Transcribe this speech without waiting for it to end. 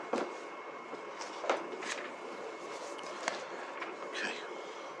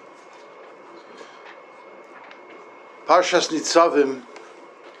Parshas Nitzavim,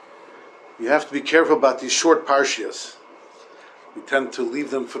 you have to be careful about these short parshias. We tend to leave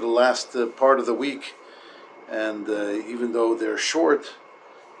them for the last part of the week, and even though they're short,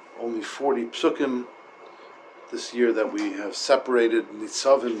 only 40 psukim, this year that we have separated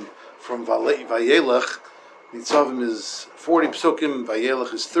Nitzavim from Vayelech. Nitzavim is 40 psukim,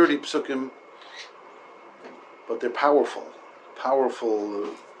 Vayelech is 30 psukim, but they're powerful.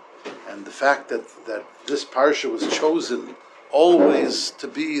 And the fact that this parsha was chosen always to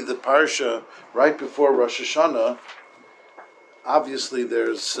be the parsha right before Rosh Hashanah, obviously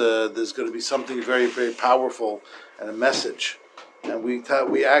there's going to be something very, very powerful and a message. And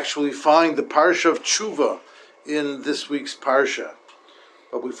we actually find the parsha of Tshuva in this week's parsha.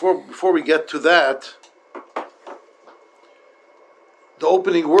 But before we get to that, the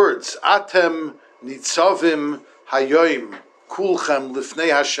opening words, Atem Nitzavim Hayoim Kulchem Lifnei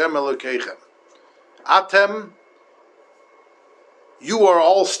Hashem Elokeichem. Atem, you are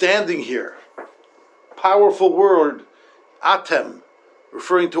all standing here. Powerful word, Atem,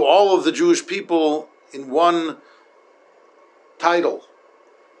 referring to all of the Jewish people in one title.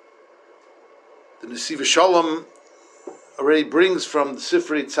 The Nesiv Shalom already brings from the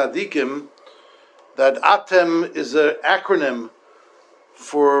Sifrei Tzadikim that Atem is an acronym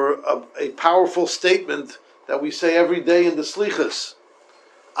for a powerful statement that we say every day in the Slichas.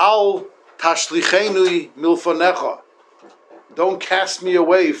 Al tashlichenui milfonecha. Don't cast me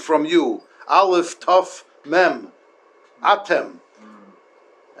away from you. Aleph, Taf, Mem. Atem.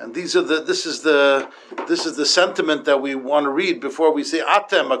 And this is the sentiment that we want to read before we say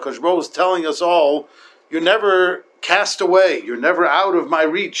Atem, because Ro is telling us all, you're never cast away. You're never out of my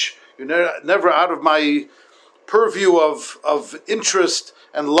reach. You're never out of my purview of interest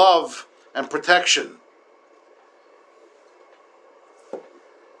and love and protection.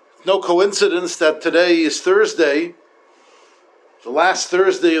 No coincidence that today is Thursday, the last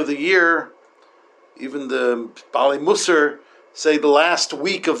Thursday of the year. Even the Bali Musar say the last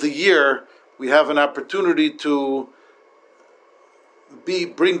week of the year, we have an opportunity to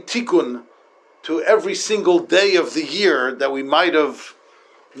bring tikkun to every single day of the year that we might have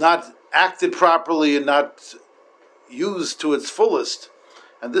not acted properly and not used to its fullest.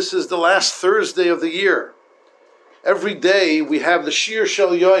 And this is the last Thursday of the year. Every day we have the Shir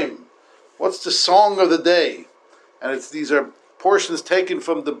Shel Yoim. What's the song of the day? And these are portions taken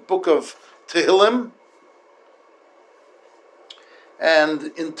from the book of Tehillim.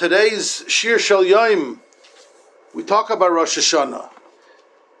 And in today's Shir Shel Yoim, we talk about Rosh Hashanah.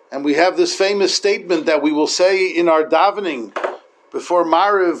 And we have this famous statement that we will say in our davening before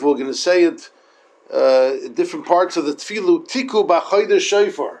Mariv. We're going to say it in different parts of the Tfilu. Tiku b'chodesh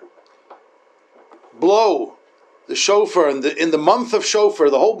shofar. Blow the shofar. In the month of shofar,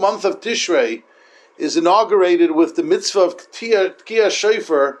 the whole month of Tishrei is inaugurated with the mitzvah of Tkiyah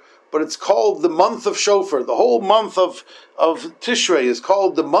shofar, but it's called the month of shofar. The whole month of Tishrei is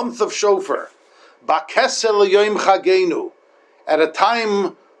called the month of shofar. Ba'kesel l'yoyim chagenu. At a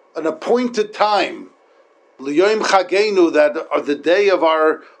time, an appointed time, l'yoyim chagenu, that are the day of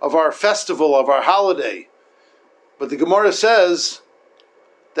our festival, of our holiday. But the Gemara says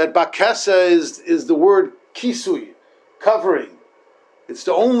that Ba'kesa is the word kisui, covering. It's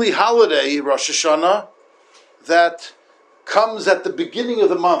the only holiday, Rosh Hashanah, that comes at the beginning of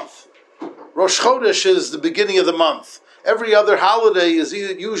the month. Rosh Chodesh is the beginning of the month. Every other holiday is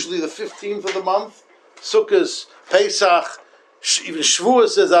usually the 15th of the month. Sukkot, Pesach, even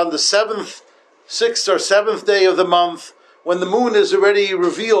Shavuos is on the 6th or 7th day of the month, when the moon is already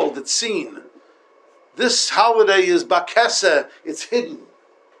revealed, it's seen. This holiday is Ba'kesa, it's hidden,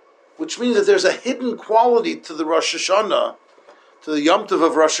 which means that there's a hidden quality to the Rosh Hashanah, to the Yom Tov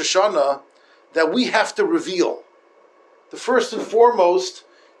of Rosh Hashanah, that we have to reveal. The first and foremost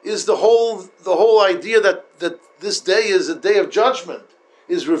is the whole idea that this day is a day of judgment,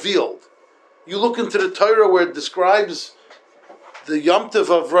 is revealed. You look into the Torah where it describes the Yom Tov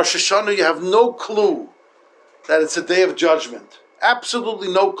of Rosh Hashanah, you have no clue that it's a day of judgment.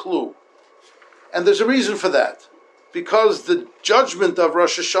 Absolutely no clue. And there's a reason for that. Because the judgment of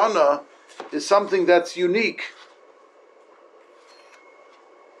Rosh Hashanah is something that's unique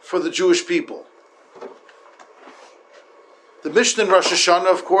for the Jewish people. The Mishnah in Rosh Hashanah,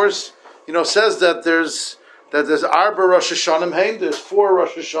 of course, says that there's Arba Rosh Hashanim Haim, there's 4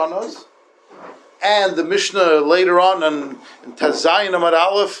 Rosh Hashanahs. And the Mishnah later on in Tazayin Amar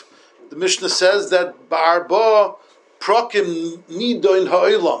Aleph, the Mishnah says that Ba'arba Prokim Nidoin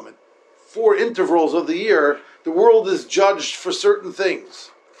Ha'olam, 4 intervals of the year, the world is judged for certain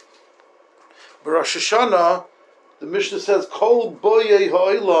things. But Rosh Hashanah, the Mishnah says, Kol Boyei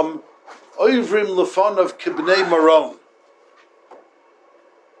Ha'olam Oivrim Lefanav Kibnei Maron.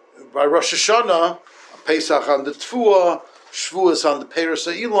 by Rosh Hashanah, Pesach on the Tfuah, Shavuos on the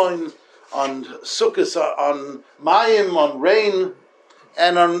Parsha Elon, on Sukkot on Mayim, on rain,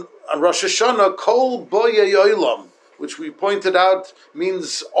 and on Rosh Hashanah, Kol Boyei Olam, which we pointed out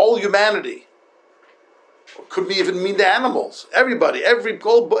means all humanity. Or could even mean the animals, everybody,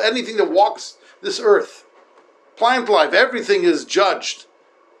 anything that walks this earth. Plant life, everything is judged.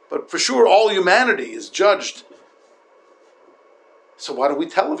 But for sure, all humanity is judged. So why don't we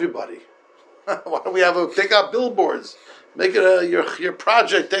tell everybody? Why don't we take out billboards, make it your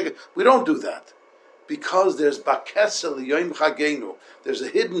project? We don't do that because there's bakesel yom chagenu. There's a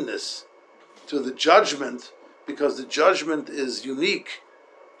hiddenness to the judgment because the judgment is unique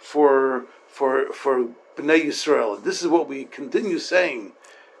for Bnei Yisrael. And this is what we continue saying.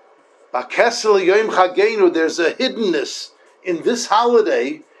 Bakesel yom chagenu. There's a hiddenness in this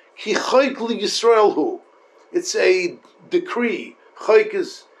holiday. Ki chayk li Yisrael hu. It's a decree. Chayk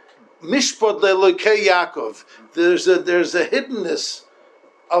is Mishpat le'elokei Yaakov. There's a hiddenness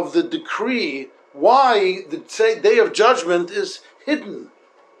of the decree. Why the day of judgment is hidden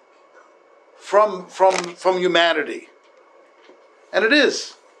from humanity, and it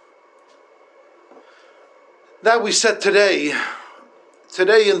is. That we said today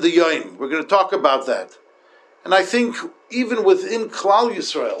in the Yom, we're going to talk about that, and I think even within Klal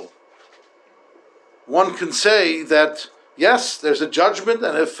Yisrael, one can say that. Yes, there's a judgment,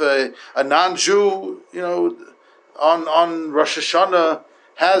 and if a non-Jew, on Rosh Hashanah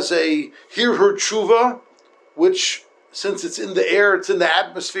has a hear her tshuva, which, since it's in the air, it's in the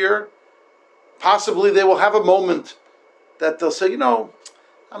atmosphere, possibly they will have a moment that they'll say,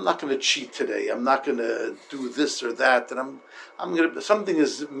 I'm not going to cheat today. I'm not going to do this or that, and I'm going to. Something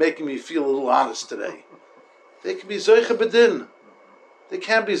is making me feel a little honest today. They can be zoiche bedin. They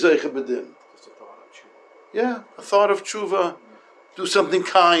can be zoiche bedin. Yeah, a thought of tshuva, do something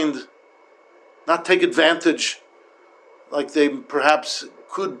kind, not take advantage like they perhaps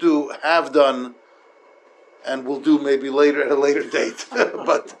could do, have done, and will do maybe later at a later date.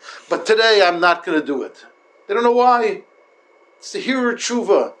 but today I'm not going to do it. They don't know why. It's the hero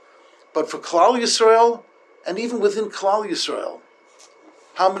tshuva. But for Klal Yisrael, and even within Klal Yisrael,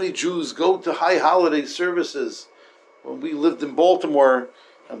 how many Jews go to high holiday services? When we lived in Baltimore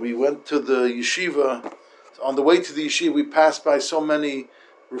and we went to the yeshiva, on the way to the yeshiva, we passed by so many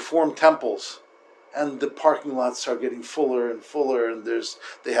Reform temples, and the parking lots are getting fuller and fuller. And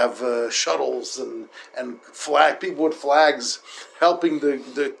they have shuttles and people with flags helping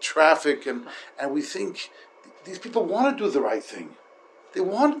the traffic, and we think these people want to do the right thing. They're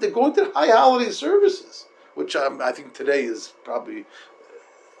going to high holiday services, which I think today is probably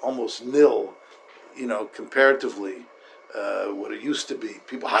almost nil, comparatively what it used to be.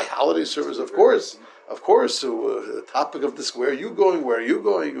 People high holiday service, of course. So the topic of this, where are you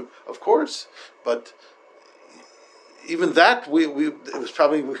going? Of course, but even that it was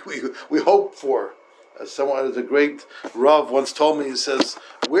probably we hoped for. As a great Rav once told me, he says,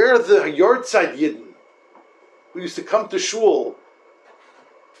 "Where are the Yortzeit Yidden who used to come to shul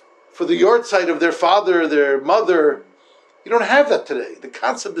for the Yortzeit of their father, their mother? You don't have that today. The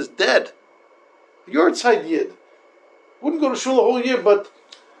concept is dead. Yortzeit Yid wouldn't go to shul a whole year, but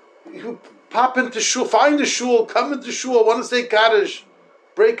you pop into shul, find a shul, come into shul, want to say Kaddish,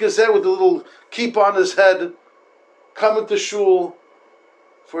 break his head with a little keep on his head, come into shul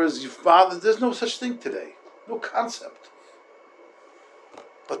for his father." There's no such thing today. No concept.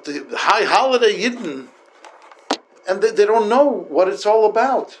 But the high holiday Yidden, and they don't know what it's all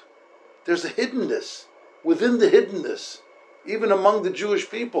about. There's a hiddenness, within the hiddenness, even among the Jewish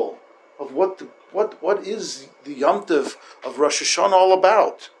people, of what is the Yom Tov of Rosh Hashanah all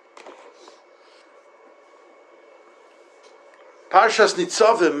about. Parshas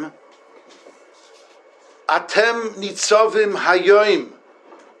Nitzavim, Atem Nitzavim Hayoim.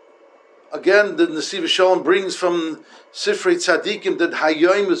 Again, the Nesiv Shalom brings from Sifrei Tzadikim that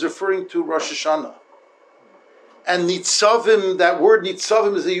Hayoim is referring to Rosh Hashanah. And Nitzavim, that word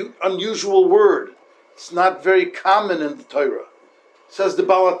Nitzavim is an unusual word. It's not very common in the Torah. It says the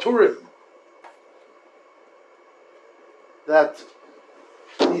Balaturim that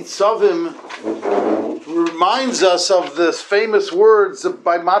Nitzavim reminds us of the famous words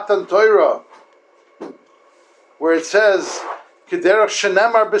by Matan Torah, where it says, "Kederach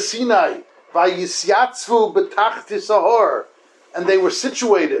shenemar b'Sinai, vayisyatzvu b'tachtis ahor," and they were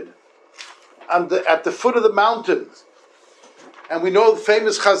situated at the foot of the mountain. And we know the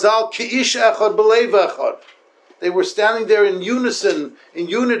famous Chazal, "Ki'ish echad b'leiv echad." They were standing there in unison, in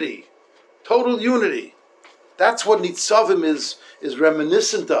unity, total unity. That's what Nitzavim is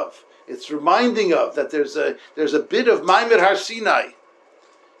reminiscent of. It's reminding of that there's a bit of Maimer Har Sinai.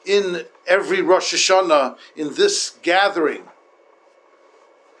 in every Rosh Hashanah, in this gathering.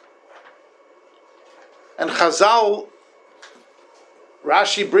 And Chazal,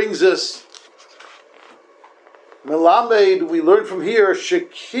 Rashi brings us, Melamed, we learn from here,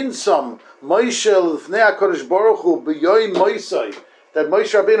 Shekinsam, Moshe L'fnei HaKadosh Baruch Hu, B'yoyim Moisai, that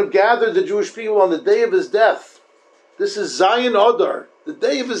Moshe Rabbeinu gathered the Jewish people on the day of his death. This is Zion Adar, the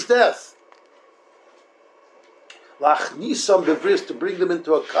day of his death. Lachnisam bevris, to bring them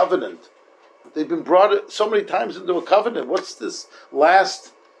into a covenant. They've been brought so many times into a covenant. What's this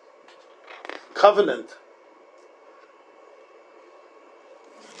last covenant?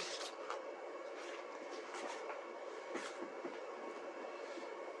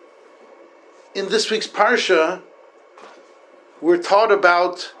 In this week's parsha, we're taught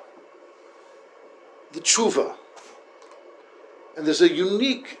about the tshuva. And there's a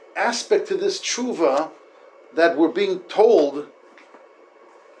unique aspect to this tshuva that we're being told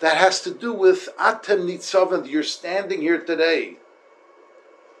that has to do with Atem Nitzavim, you're standing here today,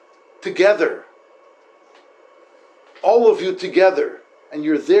 together. All of you together. And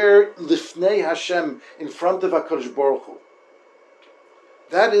you're there, Lifnei Hashem, in front of HaKadosh Baruch Hu.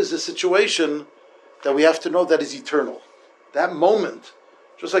 That is a situation that we have to know that is eternal. That moment,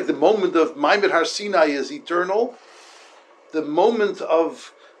 just like the moment of Maimed Har Sinai is eternal, the moment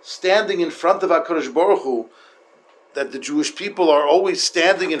of standing in front of HaKadosh Baruch Hu, that the Jewish people are always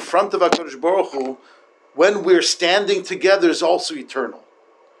standing in front of HaKadosh Baruch Hu, when we're standing together, is also eternal.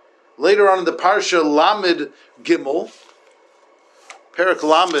 Later on in the parsha, Lamed Gimel, Perek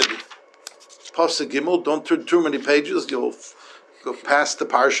Lamed, Pasuk Gimel, don't turn too many pages, you'll go past the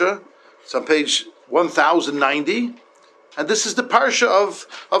parsha. It's on page 1090, and this is the parsha of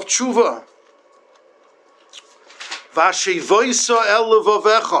tshuva. Vashevoisa el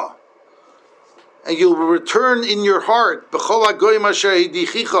levavecha, and you'll return in your heart, b'chol hagoyim asher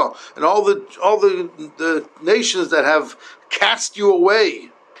hidichicha, and all the nations that have cast you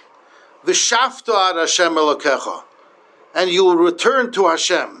away. V'shafta ad Hashem elokecha, and you will return to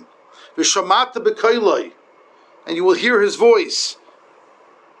Hashem. V'shamata b'koiloi, and you will hear His voice.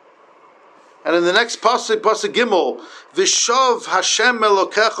 And in the next pasuk Gimel, V'shav Hashem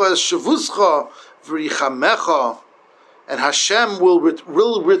Elokecha es shavuzcha v'richamecha, and Hashem will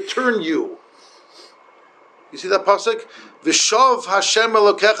return you. You see that pasuk? V'shav Hashem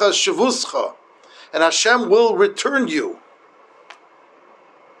Elokecha es shavuzcha, and Hashem will return you.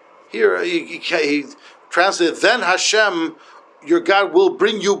 Here he translated, then Hashem, your God, will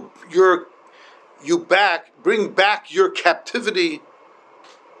bring you back, bring back your captivity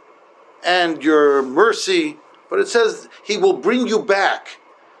and your mercy. But it says He will bring you back.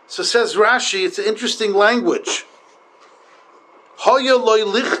 So says Rashi, it's an interesting language. Hoya loy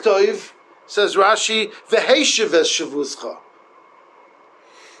lichtov, says Rashi, v'heishiv es shavuzcha.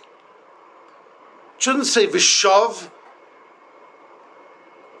 Shouldn't say v'shav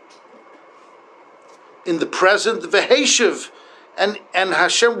in the present, v'heishiv, and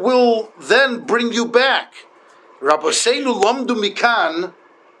Hashem will then bring you back. Rabboseinu lomdu mikan,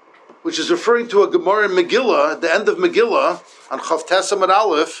 which is referring to a Gemara in Megillah, at the end of Megillah, on Chav Tes Amud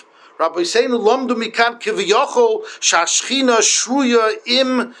Aleph, Rabboseinu lomdu mikan kiviyachol shashchina shruya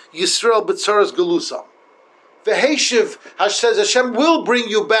im Yisrael b'tzaras galusam. V'heishiv, says Hashem will bring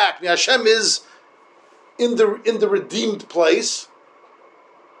you back. Now, Hashem is in the redeemed place.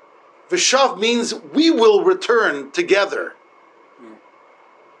 V'shav means we will return together.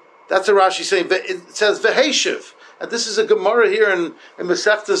 That's what Rashi saying. It says v'heishiv, and this is a Gemara here in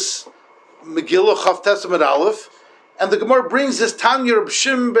Masechtas Megillah Chav Tes Amud Aleph, and the Gemara brings this Tanya Reb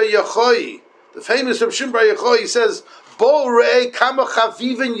Shimon bar Yochai, the famous Reb Shimon bar Yochai. He says, "Bo re'ei kama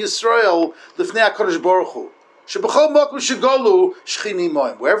chavivin Yisrael lifnei HaKadosh Baruch Hu, shebechol makom shegolu shchini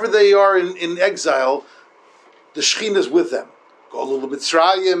moim." Wherever they are in exile, the Shechina is with them. Golu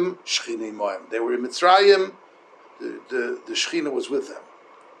leMitzrayim, shchini moim. They were in Mitzrayim, the Shechina was with them.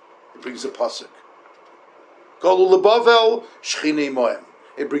 It brings a pasuk. Golu leBavel, shchini moim.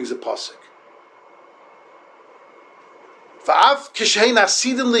 It brings a pasuk. Va'av kishein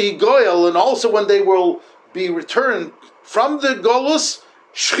asidin lihigoyel, and also when they will be returned from the Golus,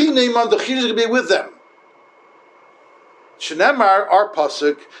 shchini moim, the Shechina is going to be with them. Shenemar, our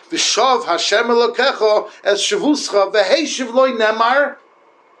pasuk, v'shav Hashem Elokecha as shavuscha v'heishiv loy nemar.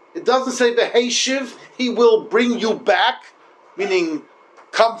 It doesn't say v'heishiv, He will bring you back, meaning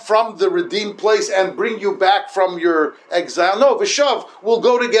come from the redeemed place and bring you back from your exile. No, v'shav will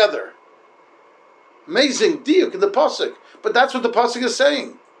go together. Amazing diuk in the pasuk, but that's what the pasuk is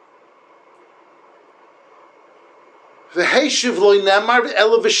saying. V'heishiv loy nemar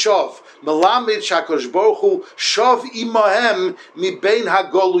ela v'shav. Melamed Shakadosh Baruch Hu shav imahem mibein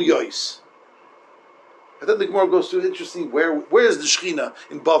hagoluyos. And then the Gemara goes to interesting. Where is the Shechina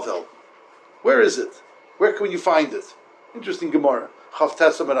in Bavel? Where is it? Where can you find it? Interesting Gemara. Chav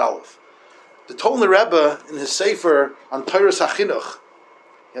Tesam and Aleph. The Tolner Rebbe in his sefer on Torah Sachinuch,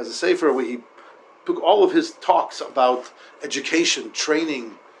 he has a sefer where he took all of his talks about education,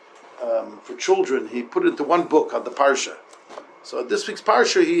 training for children. He put it into one book on the parsha. So this week's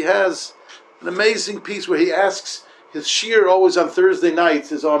parsha, he has an amazing piece where he asks, his shiur always on Thursday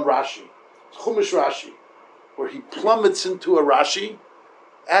nights is on Rashi, Chumash Rashi, where he plummets into a Rashi,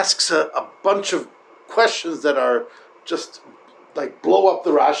 asks a bunch of questions that are just like blow up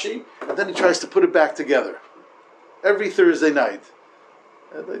the Rashi, and then he tries to put it back together every Thursday night.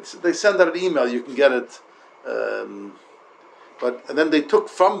 They send out an email, you can get it. And then they took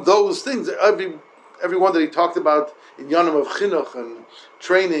from those things every one that he talked about in Yonim of Chinuch and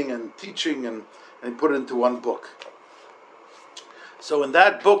training and teaching, and he put it into one book. So in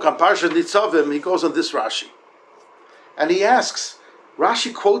that book on parsha Nitzavim, he goes on this Rashi, and he asks.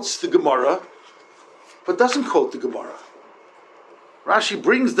 Rashi quotes the Gemara, but doesn't quote the Gemara. Rashi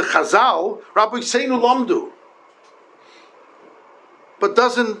brings the Chazal, Rabbi Seinu Lamdu, but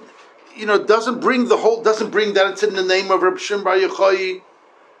doesn't bring that it's in the name of Reb Shimon Bar Yochai.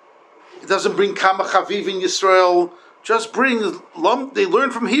 It doesn't bring Kama Chaviv in Yisrael. Just brings they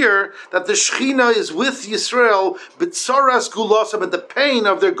learn from here that the Shechina is with Yisrael, b'tzaras gulasam, at the pain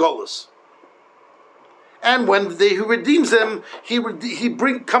of their golus. And when he redeems them, he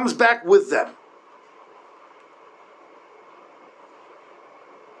comes back with them.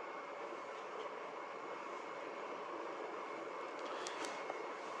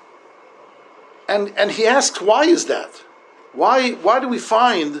 And he asks, why is that? Why do we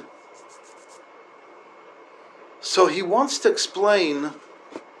find? So he wants to explain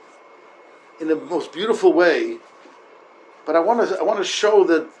in the most beautiful way, but I want to show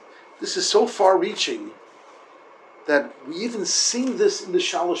that this is so far-reaching that we even sing this in the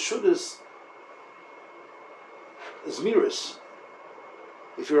Shalosh Shudas Zmiris.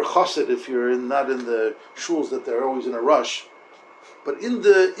 If you're a chassid, if you're not in the shuls that they're always in a rush, but in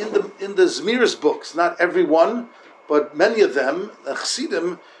the Zmiris books, not every one, but many of them, the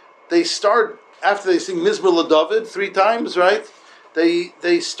Chassidim, they start after they sing Mizmor LaDavid 3 times, right?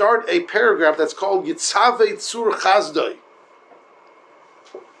 They start a paragraph that's called Yitzavei Tzur Chazdoi.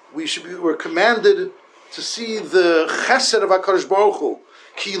 We're commanded to see the chesed of HaKadosh Baruch Hu,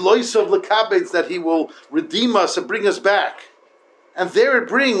 ki loisav lekabetz, that He will redeem us and bring us back. And there it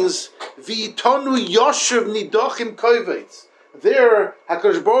brings v'itonu yoshev nidochim kovetz. There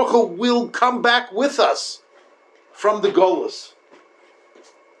HaKadosh Baruch Hu will come back with us from the Golus.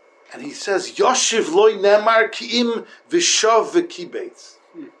 And he says, Yoshev loy nemar ki'im v'shav v'kibetz.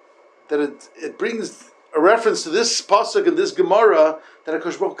 That it brings a reference to this pasuk and this Gemara that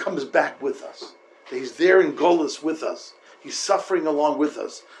HaKadosh Baruch Hu comes back with us. That He's there in Golus with us. He's suffering along with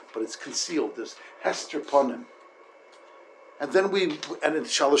us, but it's concealed. There's Hester Ponim. And then in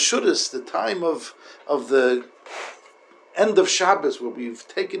Shalosh Shudas, the time of the end of Shabbos, where we've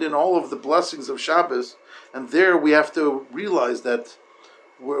taken in all of the blessings of Shabbos, and there we have to realize that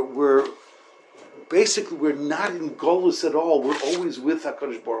we're not in Golus at all. We're always with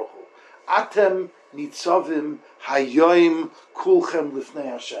HaKadosh Baruch Hu. Atem Nitzavim Hayoim Kulchem Lifnei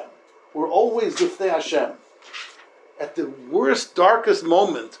Hashem. We're always Lifnei Hashem. At the worst, darkest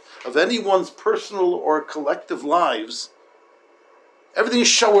moment of anyone's personal or collective lives, everything is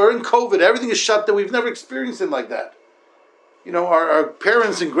shut. We're in COVID. Everything is shut down. We've never experienced it like that. You know, our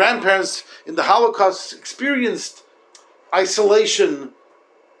parents and grandparents in the Holocaust experienced isolation,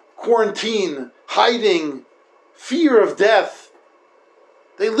 quarantine, hiding, fear of death.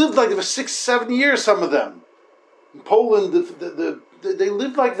 They lived like it for 6-7 years, some of them. In Poland, they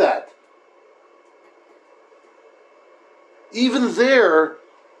lived like that. Even there,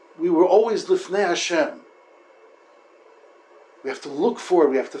 we were always Lifnei Hashem. We have to look for it,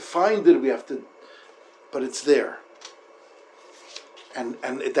 we have to find it, but it's there. And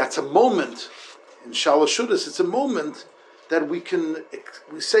that's a moment, in Shalosh Shudas, it's a moment that we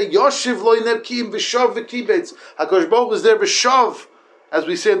say, Yoshev lo nerkim v'shav v'kibetz. HaKadosh Baruch Hu is there v'shav, as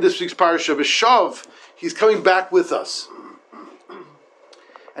we say in this week's parsha, v'shav, He's coming back with us.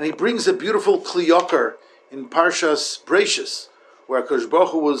 And He brings a beautiful kliyokar in Parshas Breishis, where HaKadosh Baruch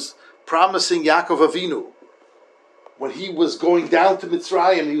Hu was promising Yaakov Avinu, when he was going down to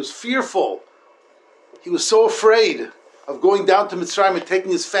Mitzrayim, he was fearful. He was so afraid of going down to Mitzrayim and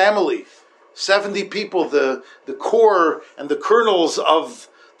taking his family, 70 people, the core and the kernels of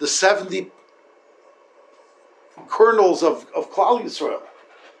the 70 kernels of Klal Yisrael.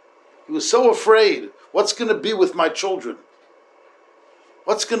 He was so afraid. What's going to be with my children?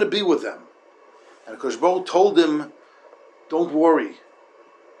 What's going to be with them? And Akash Baruch told him, don't worry.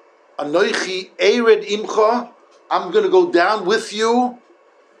 Anoichi ered imcha, I'm going to go down with you.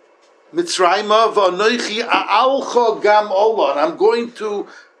 Mitzrayma v'anoichi a'alcha gam ola, and I'm going to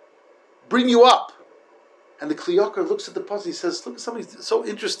bring you up. And the Kli Yakar looks at the puzzle. He says, look at something so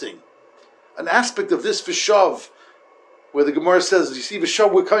interesting. An aspect of this Vishav, where the Gemara says, you see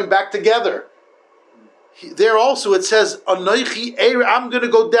Vishav, we're coming back together. There also it says, Anoichi ered, I'm going to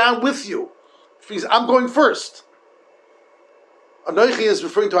go down with you. Which means I'm going first. Anoichi is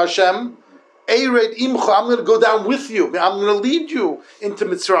referring to Hashem. Ered imcha, I'm going to go down with you. I'm going to lead you into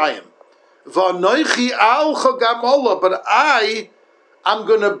Mitzrayim. V'anoichi alcha gam ola, but I'm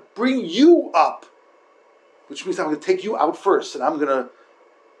going to bring you up. Which means I'm going to take you out first, and I'm going to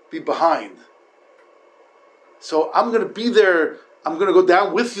be behind. So I'm going to be there. I'm going to go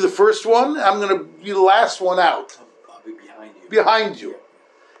down with you, the first one. I'm going to be the last one out. I'll be behind you. Behind you.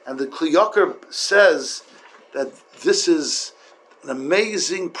 And the Kli Yakar says that this is an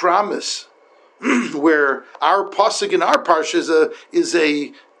amazing promise, where our pasuk in our parsha is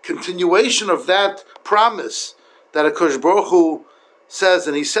a continuation of that promise that Akash Baruch Hu says,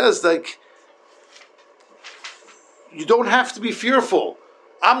 and he says, like, you don't have to be fearful.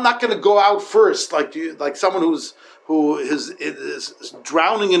 I'm not going to go out first, like someone who is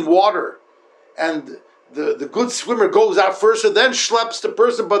drowning in water, and the good swimmer goes out first and then schleps the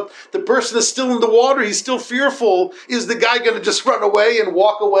person, but the person is still in the water. He's still fearful. Is the guy going to just run away and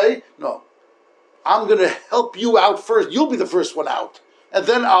walk away? No. I'm going to help you out first. You'll be the first one out, and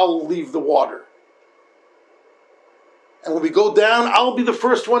then I'll leave the water. And when we go down, I'll be the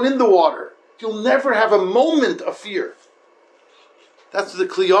first one in the water. You'll never have a moment of fear. That's the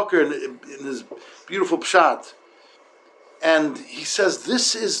Kli Yakar in his beautiful pshat. And he says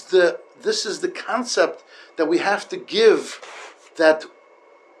this is the concept that we have to give, that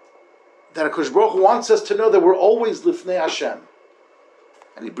HaKadosh Baruch Hu wants us to know, that we're always lifnei Hashem.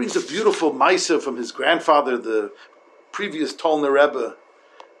 And he brings a beautiful maisa from his grandfather, the previous Tolner Rebbe,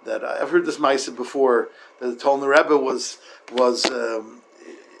 that I've heard this maisa before, that the Tolner Rebbe was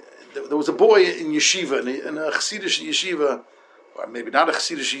there was a boy in yeshiva, in a Chassidish yeshiva, or maybe not a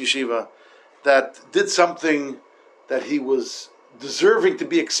Chassidish yeshiva, that did something that he was deserving to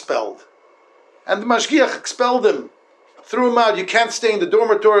be expelled. And the mashgiach expelled him, threw him out. You can't stay in the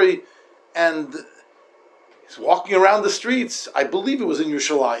dormitory. And he's walking around the streets. I believe it was in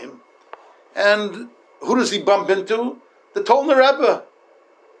Yerushalayim. And who does he bump into? The Tolner Rebbe,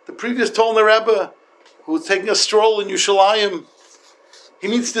 the previous Tolner Rebbe, who was taking a stroll in Yerushalayim. He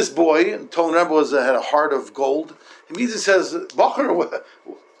meets this boy, and Tolner Rebbe had a heart of gold. He meets and says, Bacher,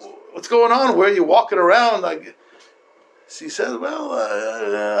 what's going on? Where are you walking around? He says,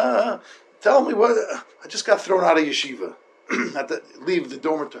 well, tell me what. I just got thrown out of yeshiva. I had to leave the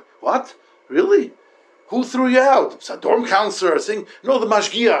dormitory. What? Really? Who threw you out? It's a dorm counselor. Saying, no, the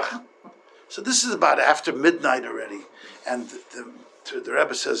mashgiach. So this is about after midnight already. And the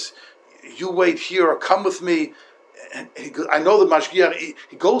Rebbe says, you wait here or come with me. And he goes, I know the mashgiach.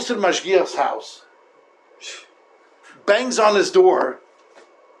 He goes to the mashgiach's house, bangs on his door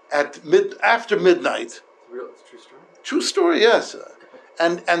after midnight. It's a true story? True story, yes.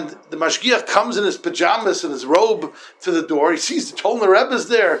 And the mashgiach comes in his pajamas and his robe to the door. He sees the Tolner Rebbe's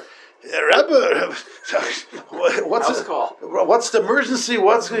there. Rebbe, what's the emergency?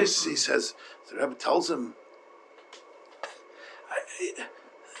 He says, the Rebbe tells him,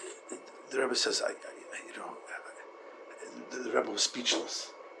 the Rebbe says, the Rebbe was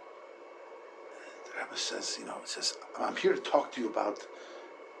speechless. The Rebbe says, I'm here to talk to you about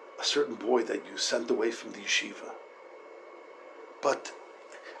a certain boy that you sent away from the yeshiva. But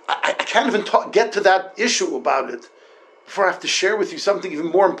I can't even get to that issue about it before I have to share with you something even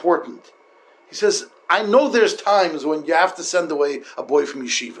more important. He says, I know there's times when you have to send away a boy from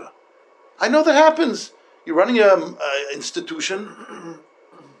yeshiva. I know that happens. You're running an institution,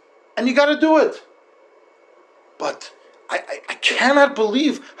 and you got to do it. But I cannot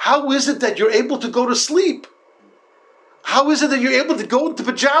believe, how is it that you're able to go to sleep? How is it that you're able to go into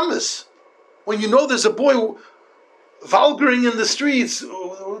pajamas when you know there's a boy vulgaring in the streets,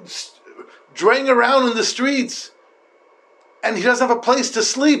 draying around in the streets, and he doesn't have a place to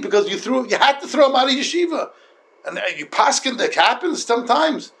sleep because you had to throw him out of yeshiva, and you paskin, that happens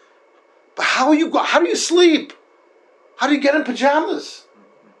sometimes. But how do you sleep? How do you get in pajamas?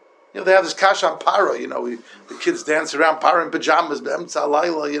 They have this kasha on para. The kids dance around para in pajamas.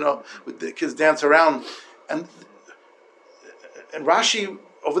 With the kids dance around, and Rashi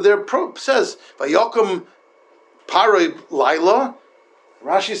over there says, "Vayokum paroi laila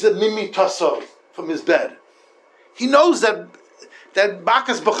Rashi said mimi taso, from his bed. He knows that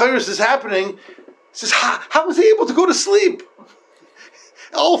Bakas B'chayris is happening. He says, how was he able to go to sleep?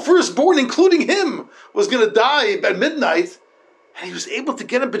 All firstborn, including him, was going to die at midnight, and he was able to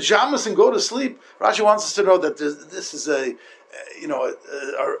get in pajamas and go to sleep. Rashi wants us to know that this is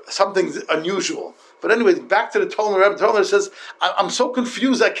something unusual. But anyway, back to the Tolner. Rebbe Tolner says, I'm so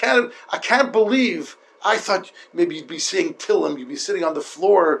confused. I can't believe. I thought maybe you'd be saying Tillim, you'd be sitting on the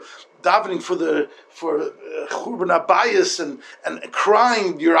floor davening for Churban Abayis and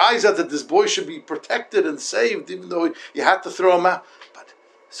crying your eyes out that this boy should be protected and saved, even though you had to throw him out. But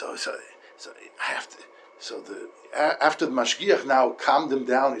so I have to. After the Mashgiach now calmed him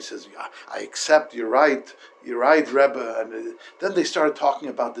down, he says, I accept, you're right, Rebbe. And then they started talking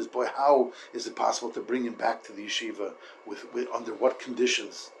about this boy. How is it possible to bring him back to the yeshiva? With under what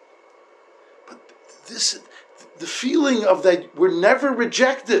conditions? But the feeling of that we're never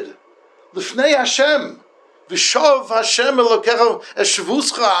rejected. L'fnei Hashem, v'shov Hashem elokecha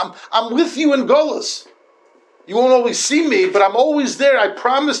eshvuscha. I'm with you in Golus. You won't always see me, but I'm always there. I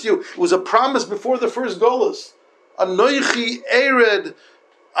promised you. It was a promise before the first Golus. Anoichi ered,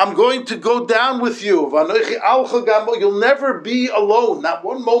 I'm going to go down with you. V'anoichi alcha gamo. You'll never be alone, not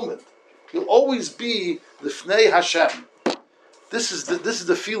one moment. You'll always be l'fnei Hashem. This is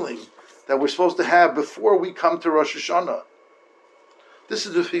the feeling that we're supposed to have before we come to Rosh Hashanah. This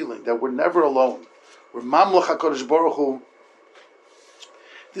is the feeling that we're never alone. We're Mamlech HaKadosh Baruch Hu.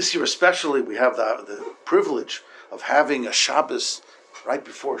 This year especially, we have the privilege of having a Shabbos right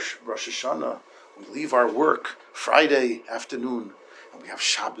before Rosh Hashanah. We leave our work Friday afternoon, and we have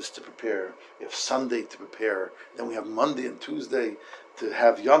Shabbos to prepare. We have Sunday to prepare. Then we have Monday and Tuesday to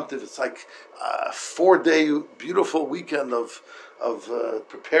have Yom Tov. It's like a 4-day beautiful weekend of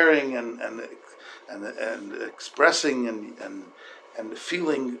preparing and expressing and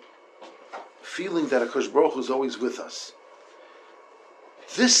feeling that HaKadosh Baruch Hu is always with us.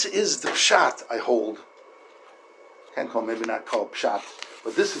 This is the pshat I hold. Maybe not call pshat,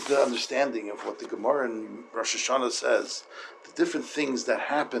 but this is the understanding of what the Gemara in Rosh Hashanah says. The different things that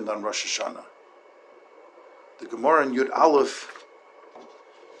happened on Rosh Hashanah. The Gemara in Yud Aleph.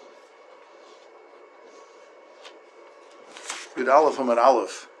 Yud Aleph Amud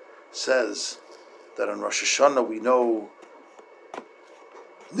Aleph says that on Rosh Hashanah we know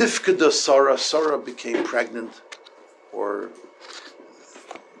Nifkeda Sarah became pregnant, or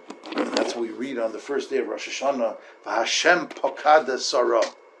that's what we read on the first day of Rosh Hashanah. Hashem Pokada Sarah.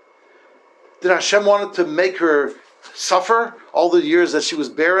 Did Hashem want to make her suffer all the years that she was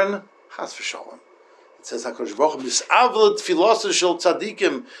barren? Chas v'shalom. It says HaKadosh Baruch Hu misavlet tfilas shel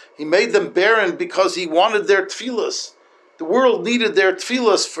tzadikim. He made them barren because he wanted their tfilas. The world needed their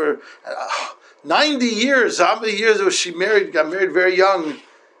tfilas for 90 years. How many years was she married? Got married very young.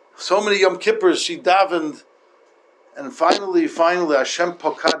 So many Yom Kippurs she davened. And finally, Hashem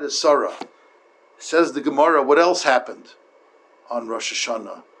Pokad Sarah. Says the Gemara, what else happened on Rosh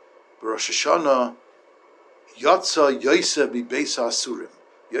Hashanah? Rosh Hashanah, Yatsa Yosef Mibeis Asurim.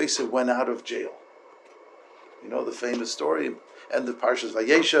 Yosef went out of jail. You know the famous story, and the parsha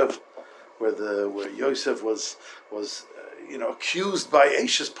Vayeshev, where Yosef was accused by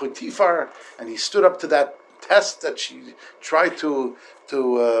Ashes Potiphar, and he stood up to that test that she tried to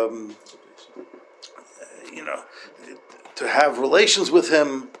have relations with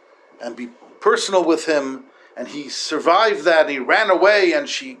him and be personal with him, and he survived that. He ran away, and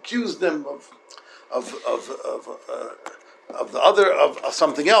she accused him of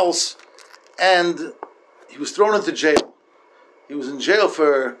something else, and he was thrown into jail. He was in jail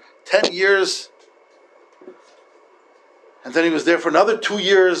for 10 years, and then he was there for another 2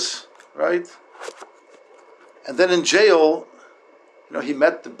 years, right? And then in jail, he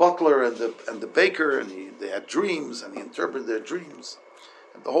met the butler and the baker, and they had dreams, and he interpreted their dreams,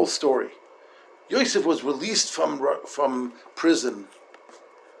 and the whole story. Yosef was released from prison.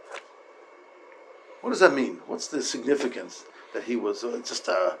 What does that mean? What's the significance that he was just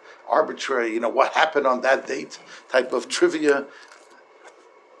arbitrary? What happened on that date type of trivia.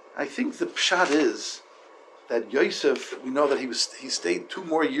 I think the pshat is that Yosef, we know that he stayed 2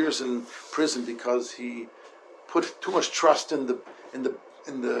 more years in prison because he put too much trust in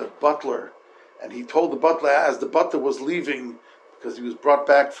the butler, and he told the butler as the butler was leaving, because he was brought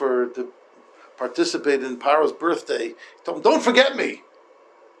back to participate in Paro's birthday. He told him, "Don't forget me."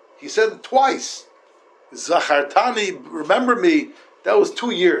 He said it twice. Zachartani, remember me. That was 2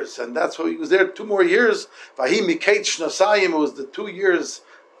 years, and that's why he was there 2 more years. Vahim miketz shnasayim. It was the 2 years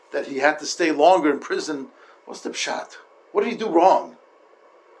that he had to stay longer in prison. What's the pshat? What did he do wrong?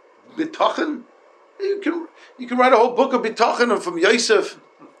 B'tochen? You can write a whole book of Bitochen from Yosef.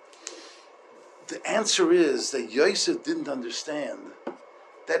 The answer is that Yosef didn't understand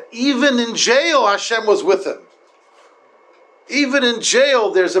that even in jail Hashem was with him. Even in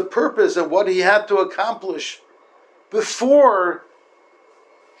jail there's a purpose and what he had to accomplish before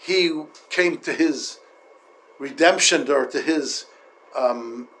he came to his redemption or to his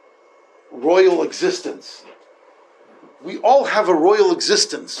royal existence. We all have a royal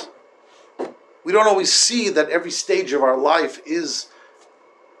existence. We don't always see that every stage of our life is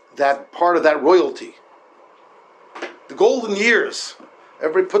that part of that royalty. The golden years,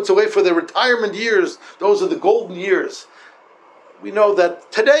 everybody puts away for their retirement years, those are the golden years. We know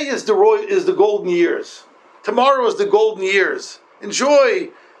that today is the golden years. Tomorrow is the golden years. Enjoy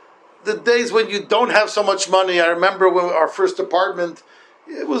the days when you don't have so much money. I remember when our first apartment,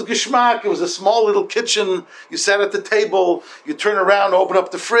 it was geschmack. It was a small little kitchen. You sat at the table, you turn around, open up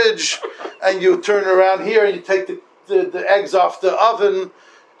the fridge, and you turn around here and you take the eggs off the oven,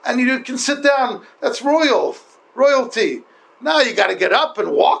 and you can sit down. That's royalty. Now you got to get up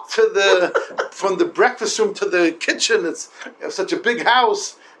and walk from the breakfast room to the kitchen. It's such a big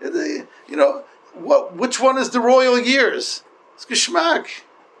house. Which one is the royal years? It's geschmack.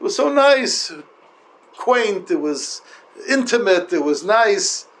 It was so nice, quaint. It was intimate. It was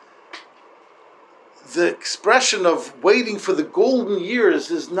nice. The expression of waiting for the golden years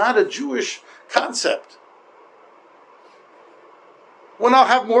is not a Jewish concept. When I'll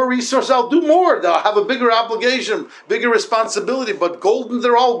have more resources, I'll do more. I'll have a bigger obligation, bigger responsibility. But golden,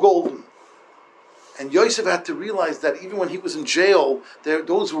 they're all golden. And Yosef had to realize that even when he was in jail,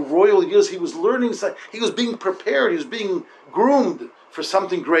 those were royal years. He was learning, he was being prepared, he was being groomed for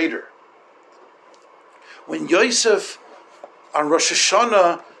something greater. When Yosef, on Rosh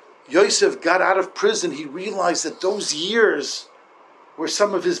Hashanah, Yosef got out of prison, he realized that those years were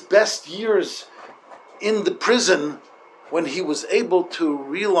some of his best years in the prison, when he was able to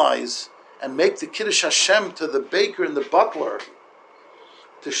realize and make the Kiddush Hashem to the baker and the butler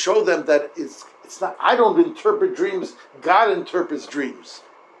to show them that it's not, I don't interpret dreams, God interprets dreams.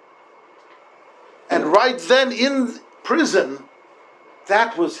 And right then in prison,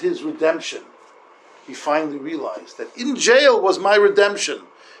 that was his redemption. He finally realized that in jail was my redemption.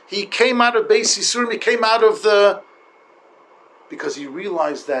 He came out of Beis Yisurim, he came out of because he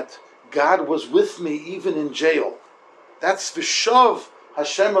realized that God was with me even in jail. That's V'shav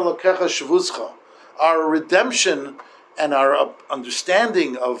Hashem Elokecha Shavuzcha. Our redemption and our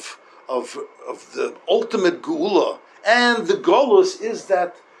understanding of the ultimate Geula and the Golus is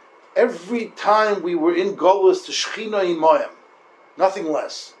that every time we were in Golus, the Shechina Imoyim, nothing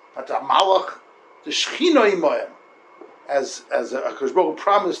less. Not the Malach, the Shechina Imoyim, as HaKadosh Baruch Hu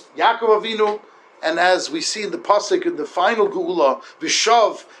promised Yaakov Avinu, and as we see in the pasuk in the final Geula,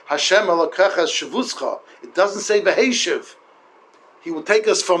 V'shav Hashem Elokecha Shavuzcha. It doesn't say V'heshiv. He will take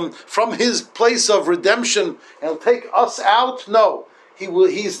us from his place of redemption and he'll take us out. No,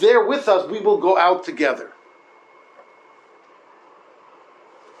 he's there with us. We will go out together.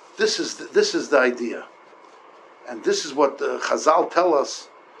 This is the idea, and this is what the Chazal tell us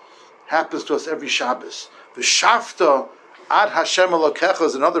happens to us every Shabbos. V'shafta ad Hashem Elokecha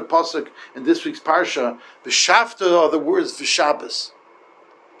is another pasuk in this week's parsha. V'shafta are the words V'Shabbos.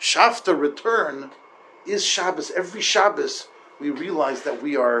 Shafta, return, is Shabbos. Every Shabbos we realize that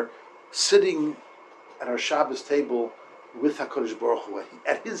we are sitting at our Shabbos table with HaKadosh Baruch Hu,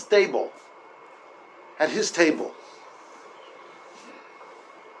 at his table. At his table.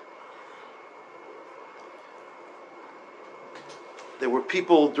 There were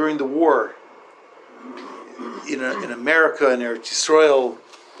people during the war in America and Eretz Yisrael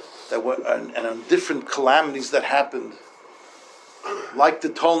that were, and on different calamities that happened. Like the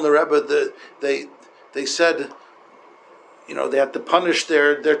Tolner Rebbe, they said, they had to punish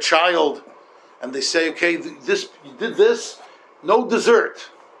their child, and they say, okay, you did this, no dessert.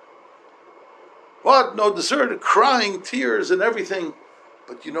 What? No dessert? Crying, tears, and everything.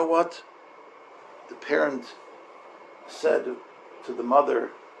 But you know what? The parent said to the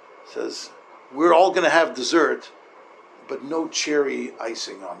mother, says, we're all going to have dessert, but no cherry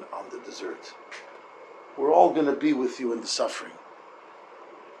icing on the dessert. We're all going to be with you in the suffering.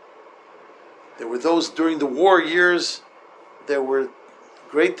 There were those during the war years, there were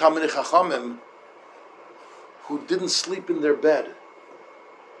great Talmidei Chachamim who didn't sleep in their bed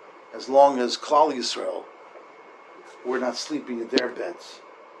as long as Klal Yisrael were not sleeping in their beds.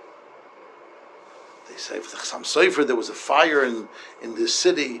 They say, for the Chassam Sofer, there was a fire in this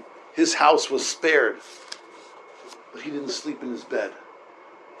city, his house was spared, but he didn't sleep in his bed.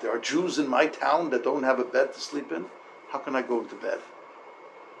 There are Jews in my town that don't have a bed to sleep in. How can I go to bed?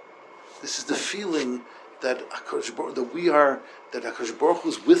 This is the feeling that HaKadosh Baruch Hu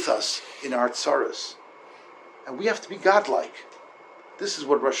is with us in our tzaras. And we have to be godlike. This is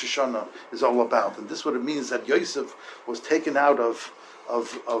what Rosh Hashanah is all about. And this is what it means that Yosef was taken out of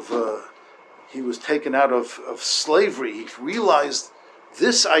slavery. He realized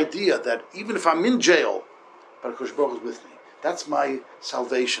this idea that even if I'm in jail, but HaKadosh Baruch Hu is with me. That's my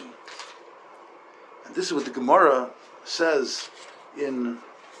salvation. And this is what the Gemara says in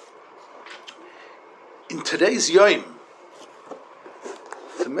today's Yom.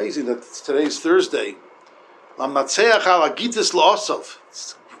 It's amazing that today's Thursday.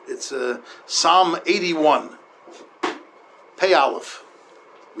 It's Psalm 81. Pei Aleph.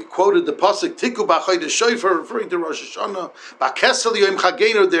 We quoted the pasuk Tiku b'Chodesh Shofar, referring to Rosh Hashanah. B'Kesel Yom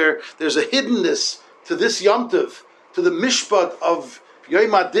Chageinu. There's a hiddenness to this Yom Tov, to the mishpat of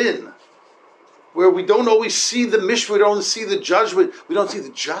Yom Adin, where we don't always see the mishpat, we don't see the judgment, we don't see the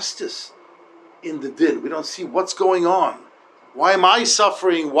justice in the din. We don't see what's going on. Why am I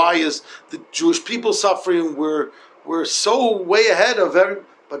suffering? Why is the Jewish people suffering? We're so way ahead of every.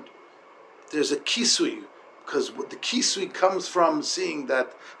 But there's a kisui, because the kisui comes from seeing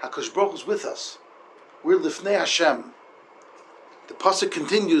that HaKadosh Baruch Hu is with us. We're lifnei Hashem. The pasuk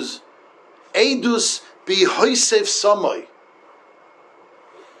continues, Eidus bihoisef samoi,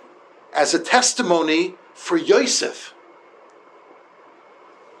 as a testimony for Yosef.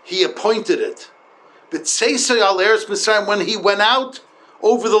 He appointed it. But when he went out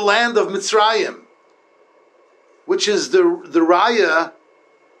over the land of Mitzrayim, which is the raya,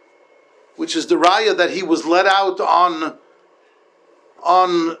 that he was let out on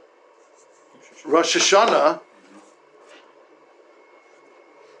Rosh Hashanah.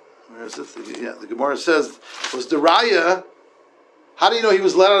 Where is it? The Gemara says, was the raya. How do you know he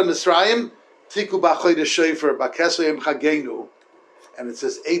was let out of Mitzrayim? Tiku b'Chodesh Shofar b'Kesel Yom Chageinu, and it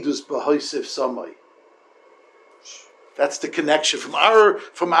says Eidus b'Hoisef Samai. That's the connection from our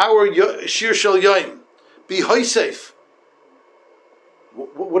Shir Shel Yom. B'Hoisef.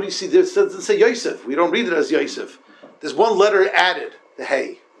 What do you see there? It doesn't say Yosef. We don't read it as Yosef. There's one letter added, the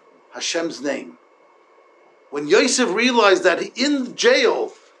Hey, Hashem's name. When Yosef realized that in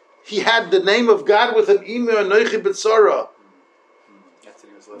jail he had the name of God with him, Imi Anochi B'Tzara,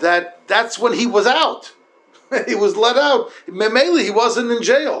 that's when he was out. He was let out. Memele, he wasn't in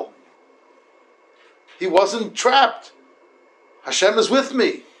jail. He wasn't trapped. Hashem is with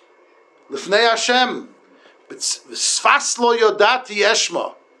me. Lifnei Hashem. Sfas lo yodati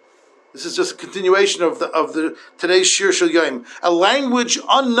eshma. This is just a continuation of the today's Shir Shel Yom. A language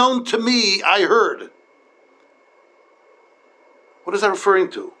unknown to me, I heard. What is that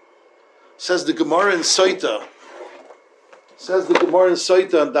referring to? Says the Gemara in Soita.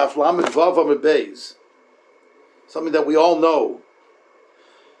 And Daf Lamed Vav Amud Beis. Something that we all know.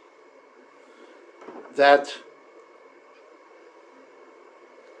 That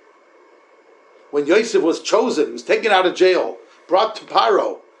when Yosef was chosen, he was taken out of jail, brought to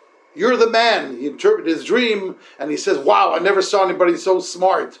Paro. You're the man. He interpreted his dream, and he says, "Wow, I never saw anybody so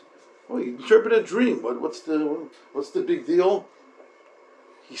smart." Well, he interpreted a dream. What's the big deal?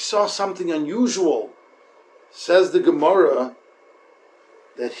 He saw something unusual. Says the Gemara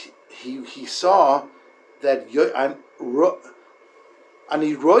that he saw that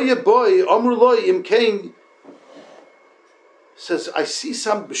Ani roya boy Amr loy im kain, says, I see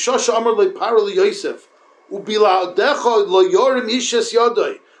some b'shosha Amr loy Paro li Yosef ubila'odecha lo yorim ishes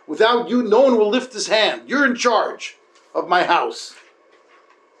yodoi. Without you, no one will lift his hand. You're in charge of my house.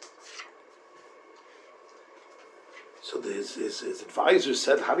 So his advisor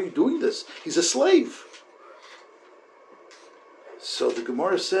said, how are you doing this? He's a slave. So the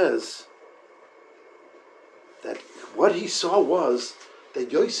Gemara says that what he saw was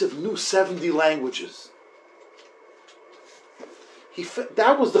that Yosef knew 70 languages.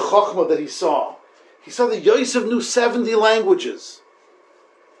 That was the chachma that he saw. He saw that Yosef knew 70 languages.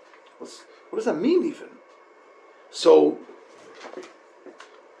 What does that mean even? So,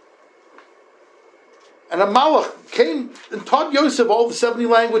 and a malach came and taught Yosef all the 70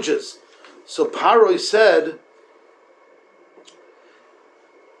 languages. So Paroi said,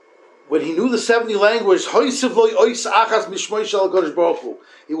 when he knew the 70 languages, it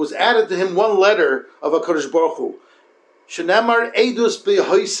was added to him one letter of HaKadosh Baruch Hu. Shenemar Eidus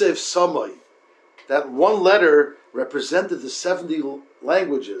beHoisef Samai. That one letter represented the 70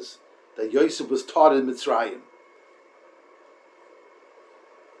 languages that Yosef was taught in Mitzrayim.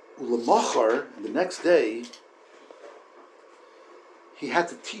 Ulamachar, the next day, he had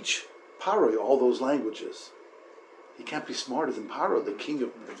to teach Paro all those languages. He can't be smarter than Paro, the king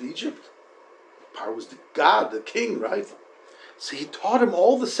of Egypt. Paro was the god, the king, right? So he taught him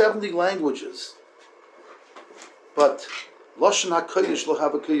all the 70 languages. But Lashon HaKodesh lo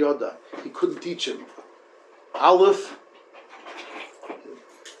hava kiyada. He couldn't teach him. Aleph,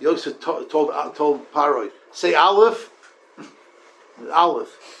 Yosef told Paroi, say Aleph.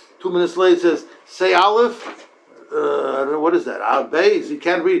 Aleph. 2 minutes later he says, say Aleph. I don't know, what is that? Beis. He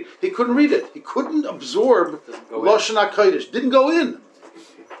can't read. He couldn't read it. He couldn't absorb Lashon HaKodesh. Didn't go in.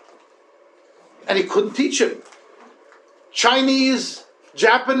 And he couldn't teach him. Chinese,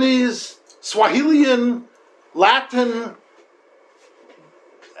 Japanese, Swahilian, Latin,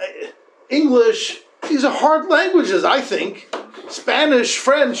 English, these are hard languages, I think. Spanish,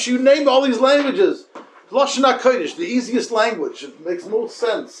 French, you name all these languages. Lashon HaKodesh, the easiest language. It makes most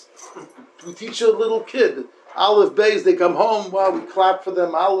sense. We teach a little kid, Aleph, Beis, they come home, well, we clap for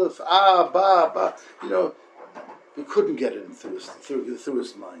them, Aleph, Ba, Ba. You know, he couldn't get it through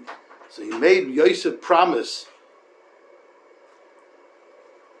his mind. So he made Yosef promise.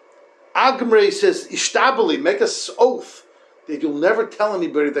 Agmrei says, Ishtabali, make us oath that you'll never tell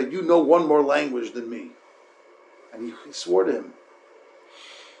anybody that you know one more language than me. And he swore to him.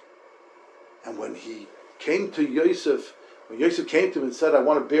 And when he came to Yosef, when Yosef came to him and said, I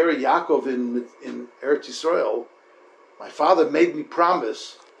want to bury Yaakov in Eretz Yisrael, my father made me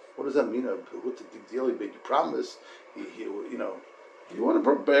promise. What does that mean? What's the big deal? He made you promise. You want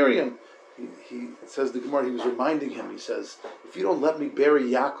to bury him. He says the Gemara, he was reminding him, he says, if you don't let me bury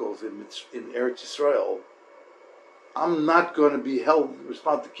Yaakov in Eretz Yisrael, I'm not going to be held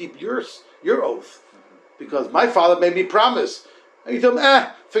responsible to keep your oath. Because my father made me promise. And you tell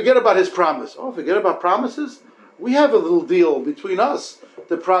him, forget about his promise. Oh, forget about promises? We have a little deal between us.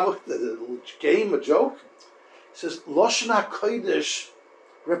 The little game, a joke. He says, Lashon HaKodesh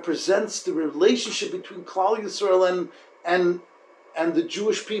represents the relationship between Klal Yisrael and the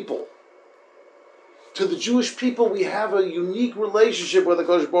Jewish people. To the Jewish people, we have a unique relationship with the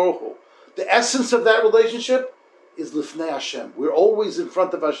HaKadosh Baruch Hu. The essence of that relationship is Lifnei Hashem. We're always in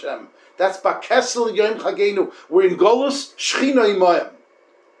front of Hashem. That's Bakesel Yom Chagenu. We're in Golus, Shechina Imayim.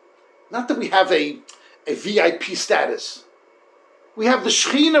 Not that we have a VIP status. We have the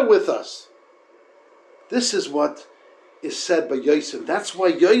Shechina with us. This is what is said by Yosef. That's why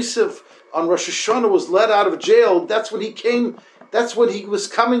Yosef on Rosh Hashanah was let out of jail. That's when he came. That's when he was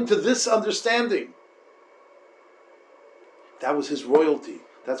coming to this understanding. That was his royalty.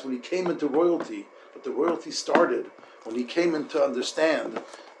 That's when he came into royalty. But the royalty started when he came in to understand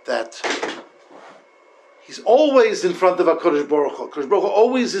that he's always in front of HaKadosh Baruch Hu. HaKadosh Baruch Hu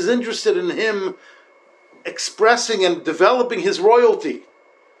always is interested in him expressing and developing his royalty.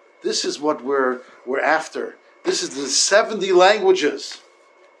 This is what we're after. This is the 70 languages,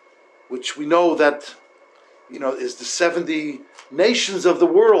 which we know that, is the 70 nations of the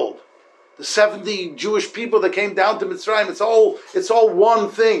world. The 70 Jewish people that came down to Mitzrayim. It's all one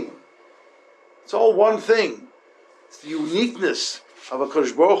thing. It's all one thing. It's the uniqueness of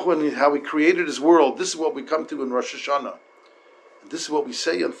HaKadosh Baruch Hu and how He created His world. This is what we come to in Rosh Hashanah. And this is what we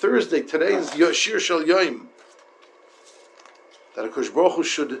say on Thursday. Today is Shir Shel Yom. That HaKadosh Baruch Hu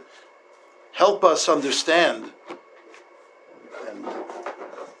should help us understand. And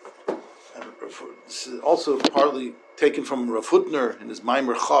this is also partly taken from Rav Hutner in his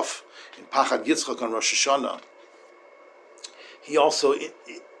Maimer Chof in Pachad Yitzchak on Rosh Hashanah. He also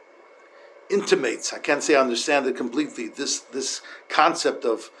intimates, I can't say I understand it completely, this concept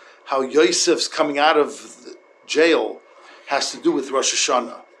of how Yosef's coming out of jail has to do with Rosh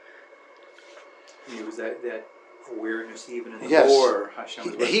Hashanah. And it was that awareness even in the yes. war.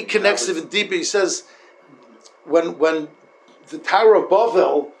 Hashem he connects even deeper. He says, when the Tower of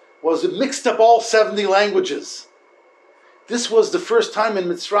Babel was, it mixed up all 70 languages. This was the first time in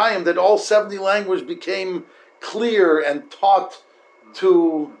Mitzrayim that all 70 languages became clear and taught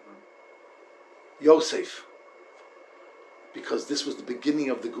to Yosef. Because this was the beginning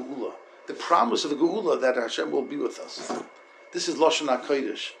of the Geula. The promise of the Geula that Hashem will be with us. This is Lashon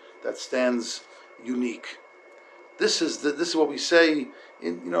HaKodesh that stands unique. This is what we say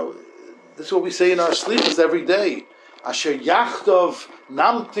this is what we say in our sleeps every day. Asher Yachtov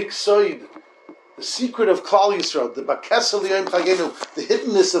Namtik Soid. The secret of Klal Yisrael, the Bakesel Yom Chagenu, the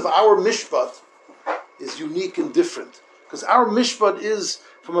hiddenness of our mishpat is unique and different. Because our mishpat is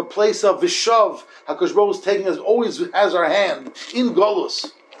from a place of Vishav. HaKadosh Baruch Hu is taking us, always has our hand in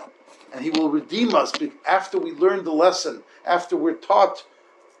Golus. And He will redeem us after we learn the lesson, after we're taught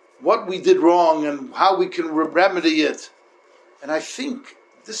what we did wrong and how we can remedy it. And I think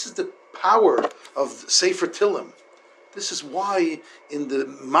this is the power of Sefer Tehillim. This is why in the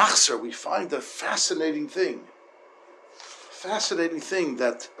Machzor we find a fascinating thing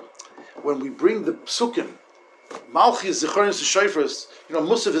that when we bring the psukim Malchi is Zichronis Shofars.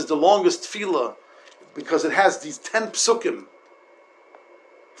 Musaf is the longest tefillah because it has these 10 psukim.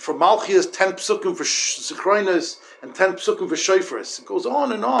 For Malchi is 10 psukim for Zichronis and 10 psukim for Shofars. It goes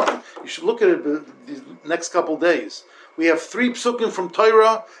on and on. You should look at it these next couple days. We have 3 psukim from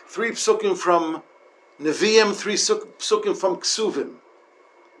Torah, 3 psukim from Nevi'im, 3 psukim from Ksuvim.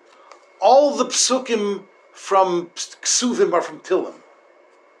 All the psukim from Ksuvim are from Tillim.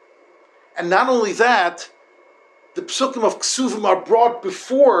 And not only that, the psukim of Ksuvim are brought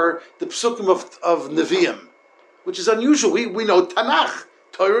before the psukim of Nevi'im, which is unusual. We know Tanakh,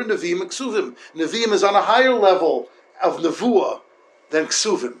 Torah, Nevi'im, and Ksuvim. Nevi'im is on a higher level of Nevuah than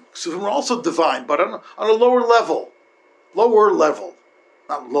Ksuvim. Ksuvim are also divine, but on a lower level. Lower level.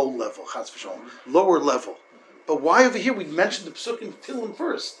 Not low level, chas v'shalom. Lower level. But why over here we mentioned the psukim of Tillim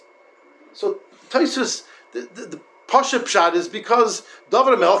first? So Taisus, the parsha pshat is because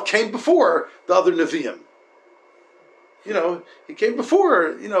David HaMelech came before the other Nevi'im. He came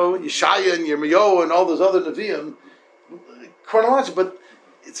before, Yeshaya and Yirmiyahu and all those other Nevi'im, chronologically, but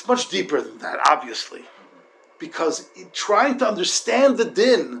it's much deeper than that, obviously. Because trying to understand the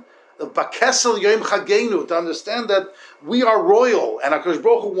din of Bakesel Yom Chagenu, to understand that we are royal, and HaKadosh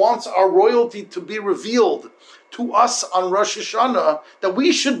Baruch Hu wants our royalty to be revealed to us on Rosh Hashanah, that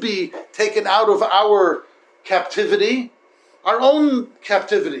we should be taken out of our captivity, our own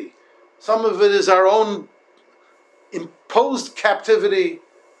captivity. Some of it is our own imposed captivity,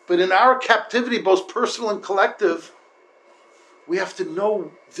 but in our captivity, both personal and collective, we have to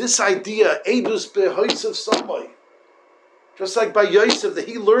know this idea, Eidus be'hoitzav samai. Just like by Yosef, that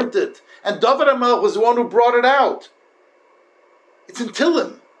he learned it. And David HaMelech was the one who brought it out. It's in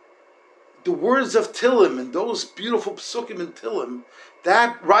Tillim. The words of Tillim and those beautiful psukim in Tillim,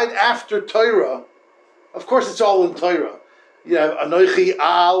 that right after Torah, of course it's all in Torah. Anoichi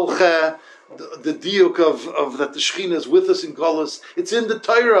A'alche, the diuk of that the Shekhinah is with us in Golus. It's in the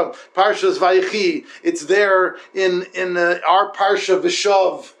Torah, Parshas Vayechi. It's there in our Parsha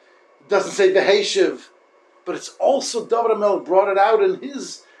V'shav. It doesn't say V'heshiv. But it's also David HaMelech brought it out in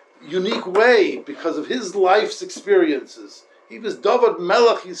his unique way because of his life's experiences. He was David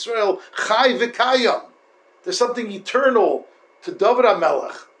Melech Yisrael Chai V'Kayam. There's something eternal to David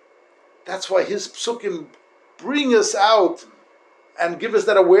HaMelech. That's why his psukim bring us out and give us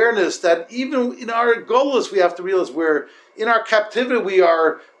that awareness that even in our golus we have to realize we're in our captivity, we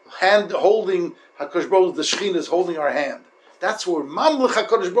are hand holding HaKadosh Baruch Hu, the Shekhinah is holding our hand. That's where Mamlech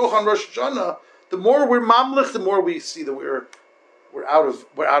HaKadosh Baruch Hu on Rosh Hashanah. The more we're mamlech, the more we see that we're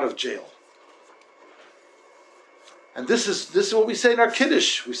out of jail. And this is what we say in our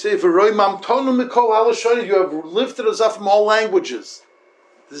Kiddush. We say, "V'roi mamtonu mikol halashonim." You have lifted us up from all languages.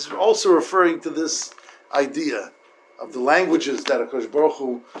 This is also referring to this idea of the languages that HaKadosh Baruch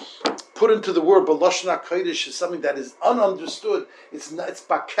Hu put into the word. But Lashon HaKodesh is something that is ununderstood. It's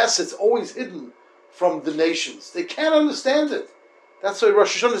bakes. It's always hidden from the nations. They can't understand it. That's why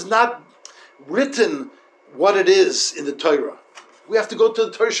Rosh Hashanah is not written what it is in the Torah. We have to go to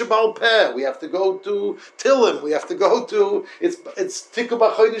the Torah Shabbal Peh. We have to go to Tillim. We have to go to it's Tikku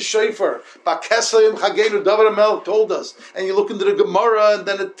B'Chodesh Shofar. Ba'Kesayim Chagenu. David HaMelech told us, and you look into the Gemara, and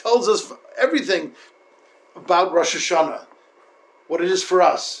then it tells us everything about Rosh Hashanah, what it is for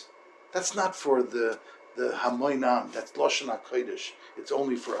us. That's not for the Hamoinam. That's Lashon HaKodesh. It's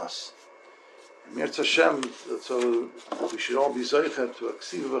only for us. Mirz Hashem, so we should all be zeicher to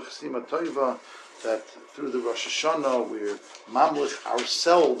aksiva v'chasima toiva, that through the Rosh Hashanah we're mamlich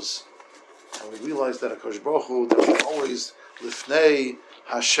ourselves, and we realize that HaKadosh Baruch Hu, that we're always lifnei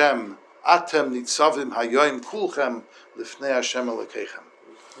Hashem, atem nitzavim hayoim kulchem lifnei Hashem elokechem.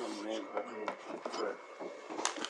 Amen.